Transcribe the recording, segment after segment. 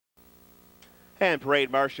And Parade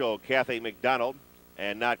Marshal Kathy McDonald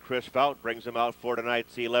and not Chris Fout brings them out for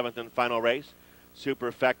tonight's 11th and final race.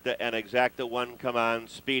 Superfecta and Exacta 1, Come On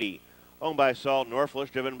Speedy. Owned by Saul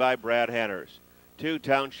Norflish, driven by Brad Hanners. 2,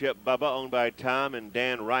 Township Bubba, owned by Tom and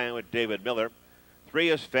Dan Ryan with David Miller. 3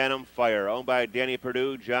 is Phantom Fire, owned by Danny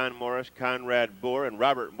Perdue, John Morris, Conrad Boer, and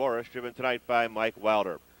Robert Morris, driven tonight by Mike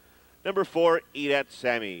Wilder. Number 4, Eat at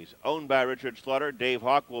Sammy's, owned by Richard Slaughter. Dave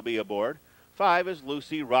Hawk will be aboard. 5 is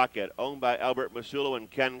Lucy Rocket, owned by Albert Masulo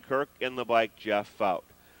and Ken Kirk. In the bike, Jeff Fout.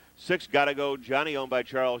 6, Gotta Go Johnny, owned by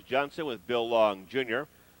Charles Johnson with Bill Long Jr.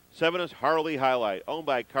 7 is Harley Highlight, owned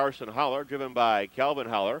by Carson Holler, driven by Calvin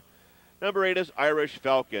Holler. Number 8 is Irish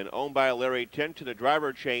Falcon, owned by Larry Tint, to the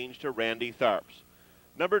driver change to Randy Tharps.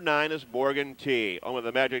 Number 9 is Morgan T, owned by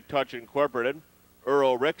the Magic Touch Incorporated,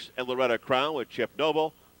 Earl Ricks and Loretta Crown with Chip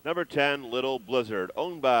Noble. Number 10, Little Blizzard,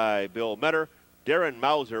 owned by Bill Metter. Darren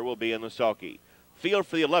Mauser will be in the sulky. Field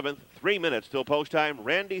for the 11th, 3 minutes till post time.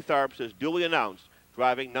 Randy Tharps is duly announced,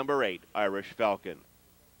 driving number 8, Irish Falcon.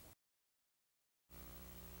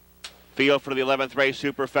 Field for the 11th race,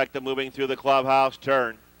 Superfecta moving through the clubhouse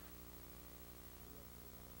turn.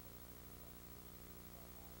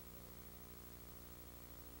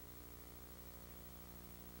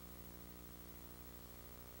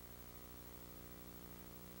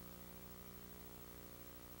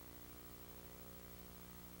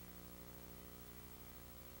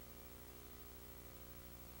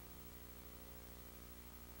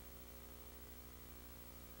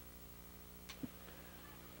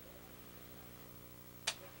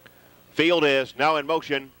 Field is now in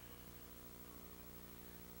motion.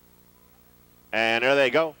 And there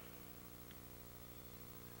they go.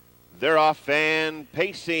 They're off and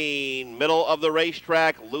pacing. Middle of the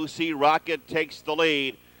racetrack, Lucy Rocket takes the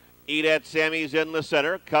lead. Eat at Sammy's in the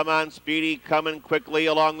center. Come On Speedy coming quickly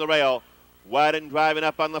along the rail. Wide and driving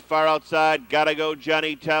up on the far outside. Gotta Go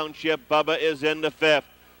Johnny. Township Bubba is into 5th.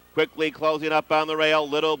 Quickly closing up on the rail.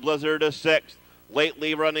 Little Blizzard is 6th. Late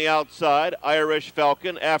lever on the outside, Irish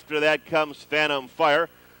Falcon. After that comes Phantom Fire.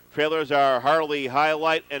 Trailers are Harley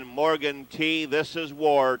Highlight and Morgan T. This is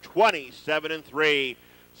War, 27-3.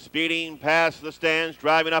 Speeding past the stands,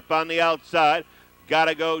 driving up on the outside.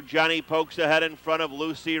 Gotta Go Johnny pokes ahead in front of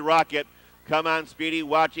Lucy Rocket. Come On Speedy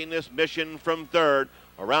watching this mission from 3rd.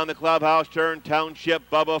 Around the clubhouse turn, Township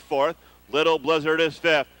Bubba 4th. Little Blizzard is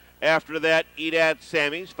 5th. After that, Eat at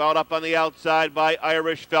Sammy's, followed up on the outside by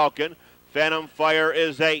Irish Falcon. Phantom Fire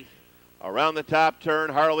is 8th. Around the top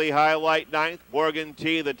turn, Harley Highlight 9th. Morgan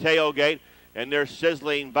T, the tailgate. And they're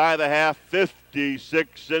sizzling by the half,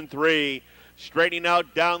 56-3. Straightening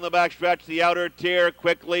out down the backstretch, the outer tier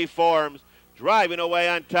quickly forms. Driving away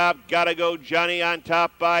on top, Gotta Go Johnny on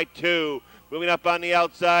top by 2. Moving up on the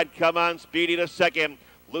outside, Come On Speedy to 2nd.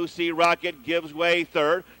 Lucy Rocket gives way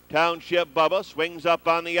 3rd. Township Bubba swings up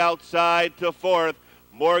on the outside to 4th.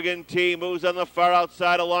 Morgan T moves on the far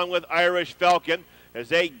outside along with Irish Falcon as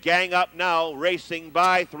they gang up now, racing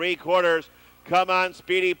by 3/4. Come On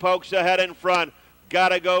Speedy pokes ahead in front.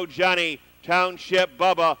 Gotta Go Johnny. Township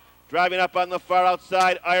Bubba driving up on the far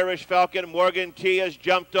outside. Irish Falcon. Morgan T has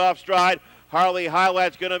jumped off stride. Harley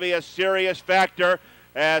Highlight's going to be a serious factor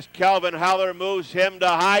as Calvin Howler moves him to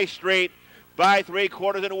High Street by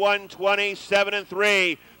 3/4 and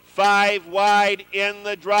 127-3. 5 wide in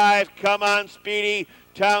the drive. Come On Speedy.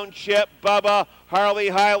 Township Bubba. Harley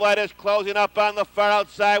Highlight is closing up on the far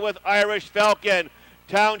outside with Irish Falcon.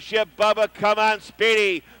 Township Bubba, Come On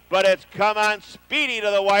Speedy. But it's Come On Speedy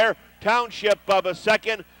to the wire. Township Bubba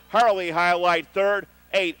 2nd. Harley Highlight 3rd.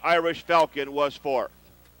 8 Irish Falcon was 4th.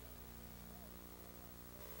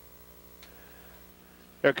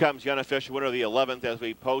 Here comes the unofficial winner of the 11th as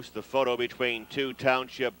we post the photo between 2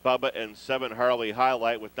 Township Bubba and 7 Harley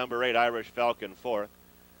Highlight with number 8 Irish Falcon 4th.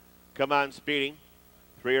 Come On Speeding.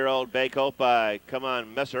 3-year-old Bay Colt by Come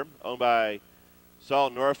On Messer, owned by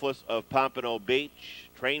Saul Norflish of Pompano Beach,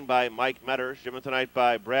 trained by Mike Metters, driven tonight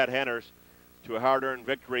by Brad Hanners to a hard-earned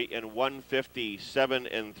victory in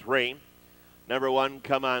 157-3. Number 1,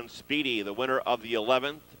 Come On Speedy, the winner of the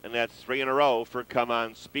 11th, and that's 3 in a row for Come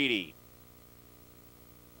On Speedy.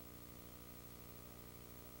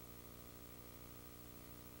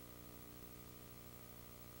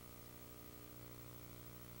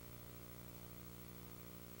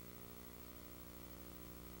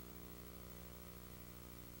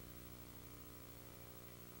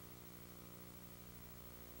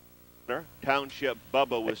 Township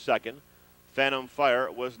Bubba was 2nd. Phantom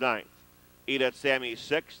Fire was 9th. Eat at Sammy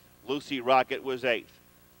 6th. Lucy Rocket was 8th.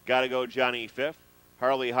 Gotta Go Johnny 5th.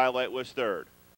 Harley Highlight was 3rd.